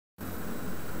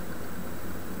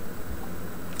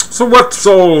So what's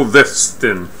all this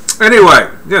then? Anyway,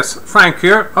 yes, Frank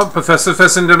here. Oh, Professor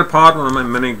Fessenden in a pod, one of my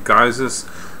many guises.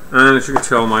 And as you can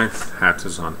tell, my hat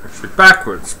is on actually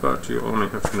backwards, but you only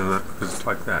have to know that because it's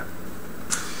like that.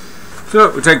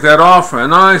 So we take that off, very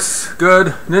nice, good.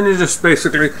 And then you just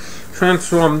basically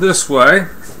transform this way.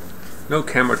 No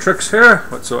camera tricks here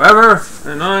whatsoever.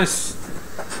 Very nice.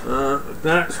 Like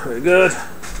that, very good.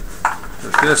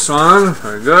 Like this one,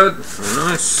 very good, very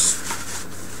nice.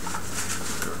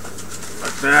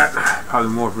 Like that.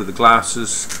 Probably more with the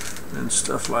glasses and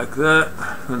stuff like that.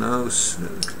 Who knows?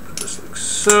 Just like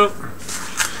so.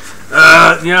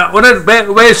 Yeah, what it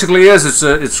basically is,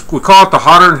 we call it the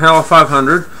Hotter Than Hell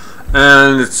 500,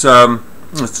 and it's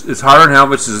hotter than hell,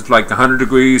 which is like 100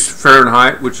 degrees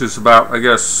Fahrenheit, which is about, I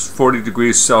guess, 40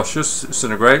 degrees Celsius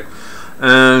centigrade,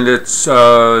 and it's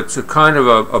a kind of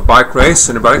a bike race,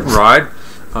 anybody can ride.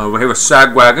 We have a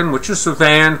sag wagon, which is a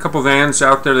van, a couple of vans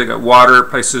out there. They got water,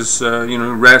 places,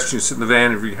 rest. You sit in the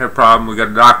van if you have a problem. We got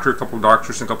a doctor, a couple of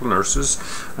doctors, and a couple of nurses.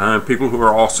 People who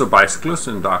are also bicyclists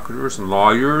and doctors and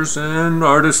lawyers and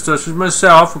artists such as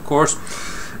myself, of course.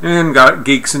 And got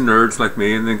geeks and nerds like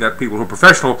me. And then got people who are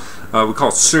professional. We call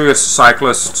it serious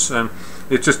cyclists. And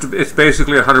it's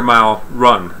basically a 100-mile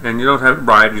run. And you don't have to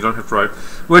ride,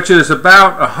 which is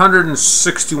about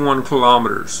 161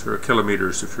 kilometers or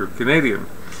kilometers if you're Canadian.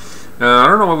 I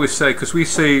don't know what we say, because we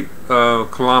say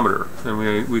kilometer, and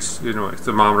we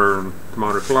thermometer and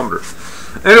thermometer kilometer.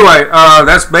 Anyway,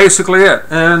 that's basically it,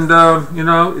 and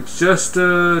it's just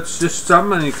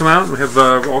something. And you come out and we have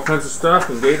all kinds of stuff,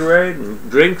 and Gatorade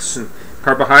and drinks and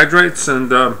carbohydrates,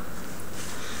 and I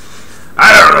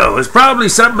don't know. It's probably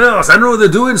something else. I know they're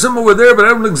doing something over there, but I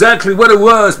don't know exactly what it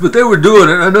was. But they were doing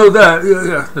it. I know that.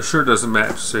 Yeah. The shirt doesn't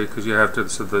match, see, because you have to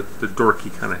the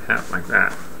dorky kind of hat like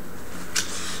that.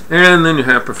 And then you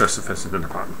have Professor Fessenden in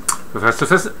the pod.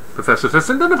 Professor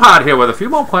Fessenden in the pod here with a few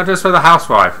more pointers for the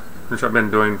housewife, which I've been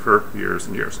doing for years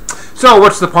and years. So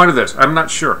what's the point of this? I'm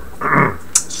not sure.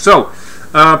 So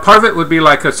part of it would be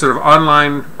like a sort of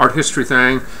online art history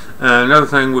thing. Another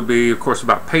thing would be, of course,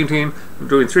 about painting. I'm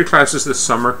doing 3 classes this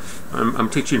summer. I'm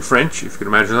teaching French, if you can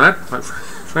imagine that. My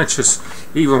French is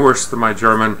even worse than my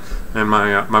German and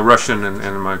my Russian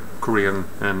and my Korean,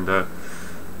 and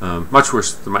much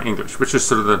worse than my English, which is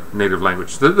sort of the native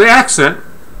language. The accent,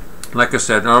 like I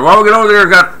said, well, get over there,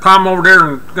 got Tom over there,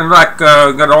 and got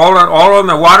all on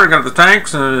the water, got the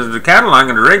tanks, and the cattle ain't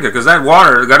gonna drink it, because that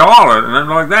water got all of it, and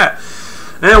nothing like that.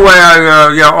 Anyway,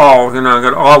 I got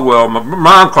Allwell.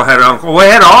 My uncle had an uncle. We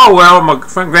had Allwell, my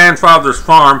grandfather's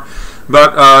farm,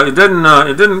 but it didn't.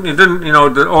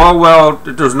 The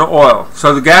Allwell, there's no oil.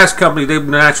 So the gas company, the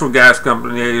natural gas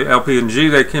company, the LP&G,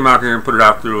 they came out here and put it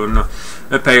out through, and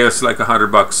they pay us like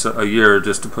 $100 a year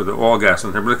just to put the oil gas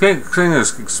in there. But the thing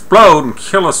is explode and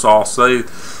kill us all. So they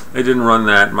didn't run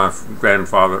that. My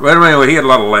grandfather. But anyway, he had a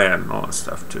lot of land and all that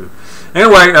stuff too.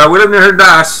 Anyway, we live near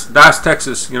Dallas,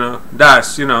 Texas.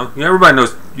 Dallas. Everybody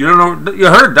knows. You don't know. You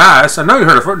heard Dallas. I know you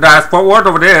heard of Dallas. Fort Worth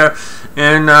over there,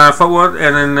 and Fort Worth,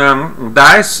 and then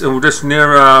Dallas, and we're just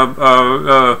near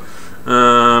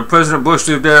President Bush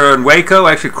lived there in Waco.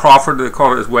 Actually, Crawford. They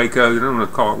call it as Waco. You don't want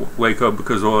to call it Waco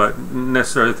because of all that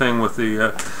necessary thing with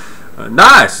the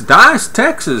Dallas,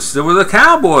 Texas. There were the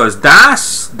Cowboys.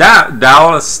 Dallas,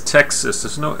 Texas.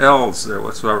 There's no L's there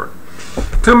whatsoever.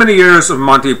 Too many years of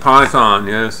Monty Python,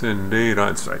 yes, indeed,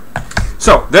 I'd say.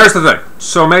 So, there's the thing.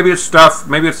 So, maybe it's stuff,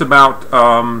 maybe it's about,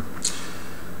 I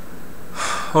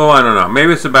don't know.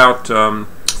 Maybe it's about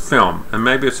film, and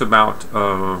maybe it's about,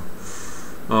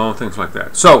 things like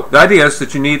that. So, the idea is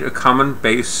that you need a common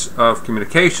base of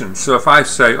communication. So, if I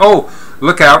say, oh,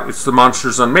 look out, it's the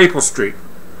monsters on Maple Street.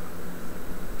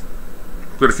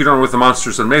 But if you don't know what the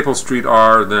monsters on Maple Street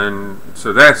are, then,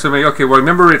 so that's, okay, well,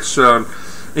 remember it's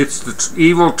the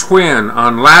evil twin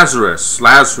on Lazarus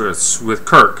with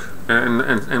Kirk and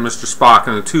Mr. Spock,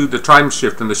 and the time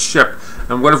shift and the ship.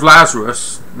 And what of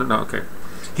Lazarus? No, okay.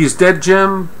 He's dead,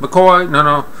 Jim McCoy?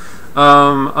 No.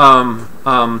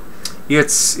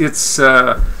 It's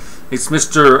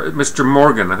Mr.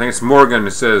 Morgan. I think it's Morgan who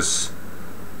says,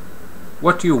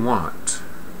 "What do you want?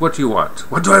 What do you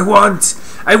want? What do I want?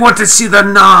 I want to see the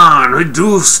non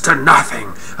reduced to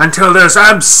nothing until there's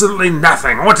absolutely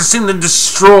nothing. I want to see them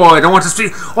destroyed. I want to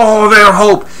see all their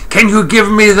hope. Can you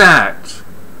give me that?"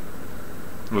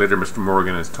 Later, Mr.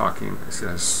 Morgan is talking. He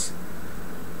says,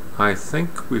 "I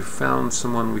think we've found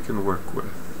someone we can work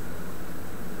with."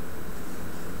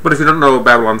 But if you don't know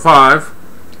Babylon 5,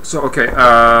 so okay,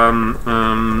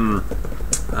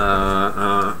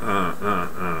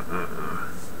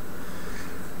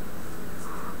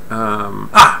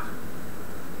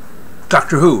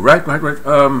 Doctor Who, right.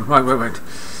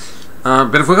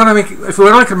 But if we're going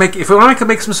to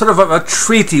make some sort of a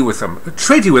treaty with them,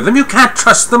 you can't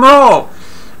trust them all.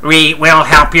 We will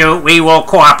help you. We will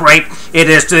cooperate. It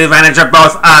is to the advantage of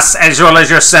both us as well as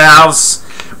yourselves.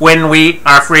 When we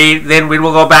are free, then we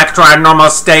will go back to our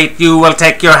normal state. You will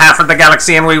take your half of the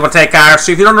galaxy, and we will take ours.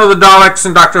 See, if you don't know the Daleks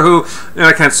and Doctor Who,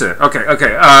 I can't say it. Okay.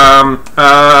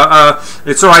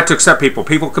 It's all right to accept people.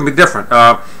 People can be different.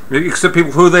 Accept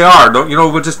people for who they are. Don't be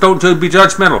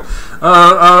judgmental.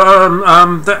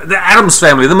 The Addams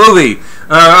Family, the movie,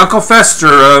 Uncle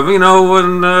Fester,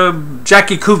 and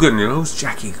Jackie Coogan. Who's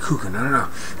Jackie Coogan? I don't know.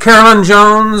 Carolyn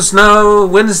Jones, no.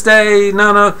 Wednesday,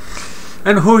 no.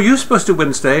 And who are you supposed to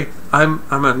Wednesday? I'm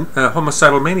a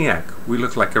homicidal maniac. We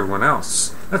look like everyone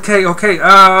else. Okay.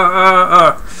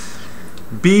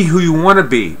 Be who you want to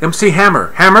be. MC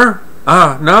Hammer.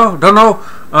 No, don't know.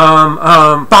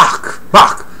 Bach.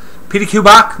 PDQ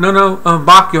Bach? No.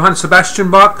 Bach. Johann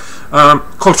Sebastian Bach.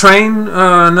 Coltrane?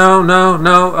 No.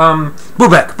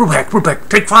 Brubeck.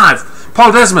 Take 5.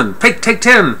 Paul Desmond. Take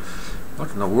 10.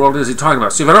 What in the world is he talking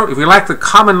about? See, if we lack the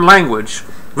common language.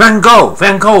 Van Gogh,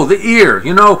 the ear,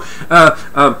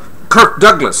 Kirk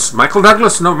Douglas, Michael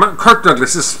Douglas, Kirk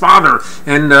Douglas, his father,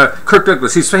 and Kirk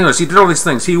Douglas, he's famous. He did all these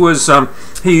things. He was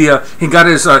he got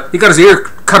his ear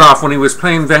cut off when he was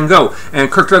playing Van Gogh, and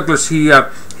Kirk Douglas he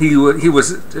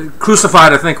was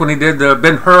crucified, I think, when he did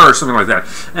Ben-Hur or something like that,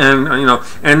 and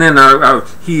and then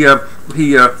he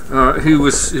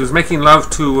was making love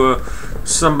to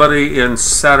somebody in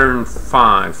Saturn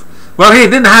V. Well, he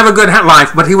didn't have a good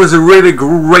life, but he was a really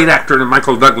great actor in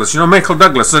Michael Douglas. Michael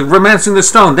Douglas, Romancing the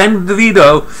Stone, Danny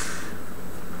DeVito,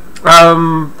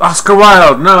 Oscar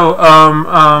Wilde, no,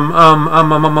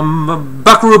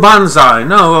 Buckaroo Banzai,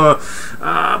 no,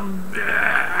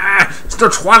 The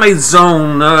Twilight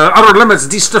Zone, Outer Limits,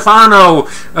 Di Stefano,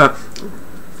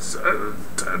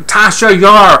 Tasha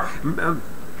Yar.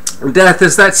 Death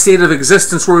is that state of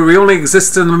existence where we only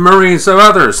exist in the memories of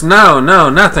others. No,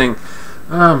 nothing.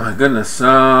 Oh my goodness.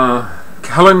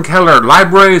 Helen Keller.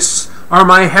 Libraries are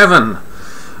my heaven.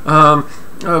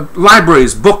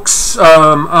 Libraries, books.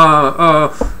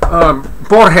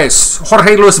 Borges.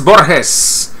 Jorge Luis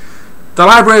Borges. The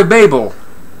Library of Babel.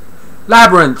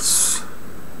 Labyrinths.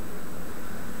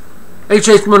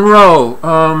 H.H. Monroe.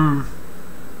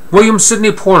 William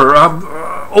Sidney Porter.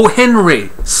 O.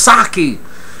 Henry. Saki.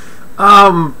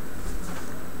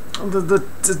 The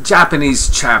Japanese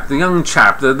chap, the young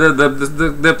chap,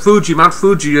 the Fuji, Mount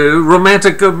Fuji,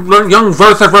 romantic young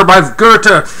Werther by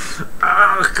Goethe.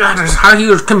 God, how do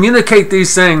you communicate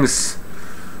these things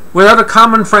without a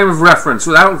common frame of reference,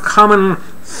 without common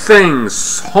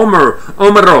things?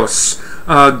 Homeros,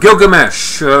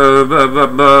 Gilgamesh,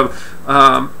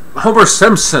 Homer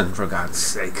Simpson, for God's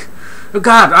sake.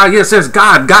 God, yes, there's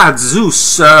God,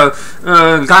 Zeus,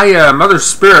 Gaia, Mother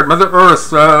Spirit, Mother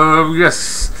Earth,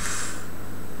 yes.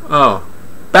 Oh,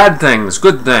 bad things,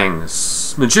 good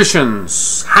things,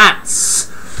 magicians, hats,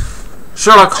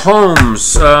 Sherlock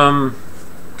Holmes,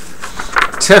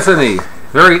 Tiffany,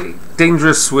 very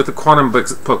dangerous with the quantum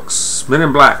books, Men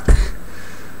in Black,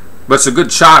 but it's a good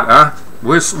shot, huh?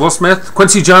 Will Smith,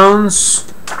 Quincy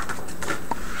Jones,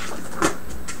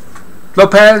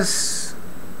 Lopez,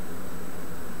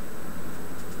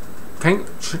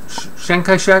 Chiang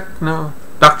Kai-shek, no,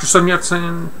 Dr. Sun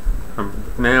Yat-sen,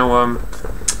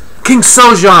 King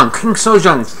Sojong,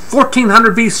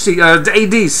 1400 BC,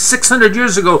 AD, 600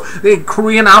 years ago, the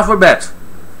Korean alphabet.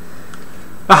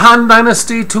 The Han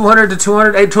Dynasty, 200 to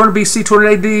 200 BC,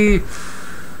 200 AD.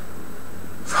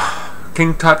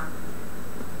 King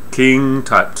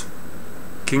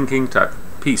Tut.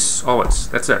 Peace, always.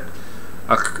 That's it.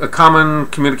 A common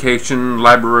communication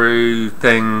library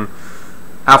thing,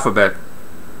 alphabet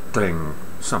thing,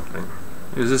 something.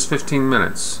 Is this 15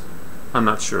 minutes? I'm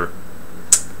not sure.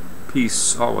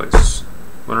 Peace, always.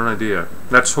 What an idea.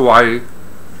 That's Hawaii.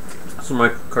 Some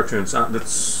of my cartoons. That's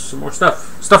some more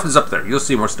stuff. Stuff is up there. You'll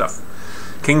see more stuff.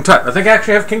 King Tut. I think I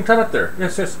actually have King Tut up there.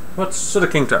 Yes. What's sort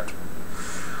of King Tut?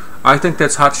 I think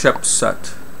that's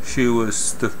Hatshepsut. She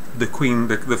was the queen,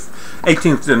 the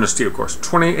 18th dynasty, of course.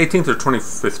 18th or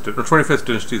 25th, or 25th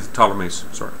dynasty of the Ptolemies.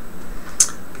 Sorry.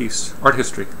 Peace. Art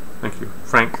history. Thank you.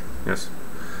 Frank. Yes.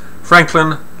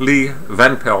 Franklin Lee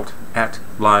Van Pelt at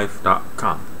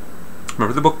live.com.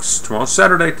 Remember the books. Tomorrow's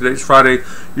Saturday. Today's Friday.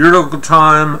 Your local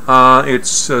time.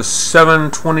 It's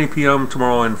 7:20 p.m.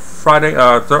 tomorrow and Friday.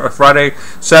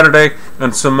 Saturday.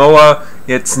 And Samoa,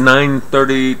 it's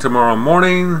 9:30 tomorrow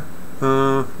morning.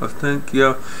 I think,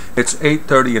 yeah. It's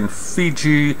 8:30 in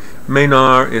Fiji.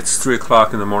 Maynard, it's 3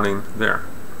 o'clock in the morning there.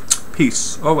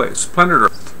 Peace, always. Planet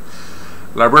Earth.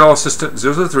 Laboratorial Assistant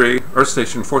 003, Earth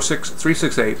Station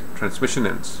 46368, transmission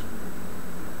ends.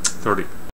 30.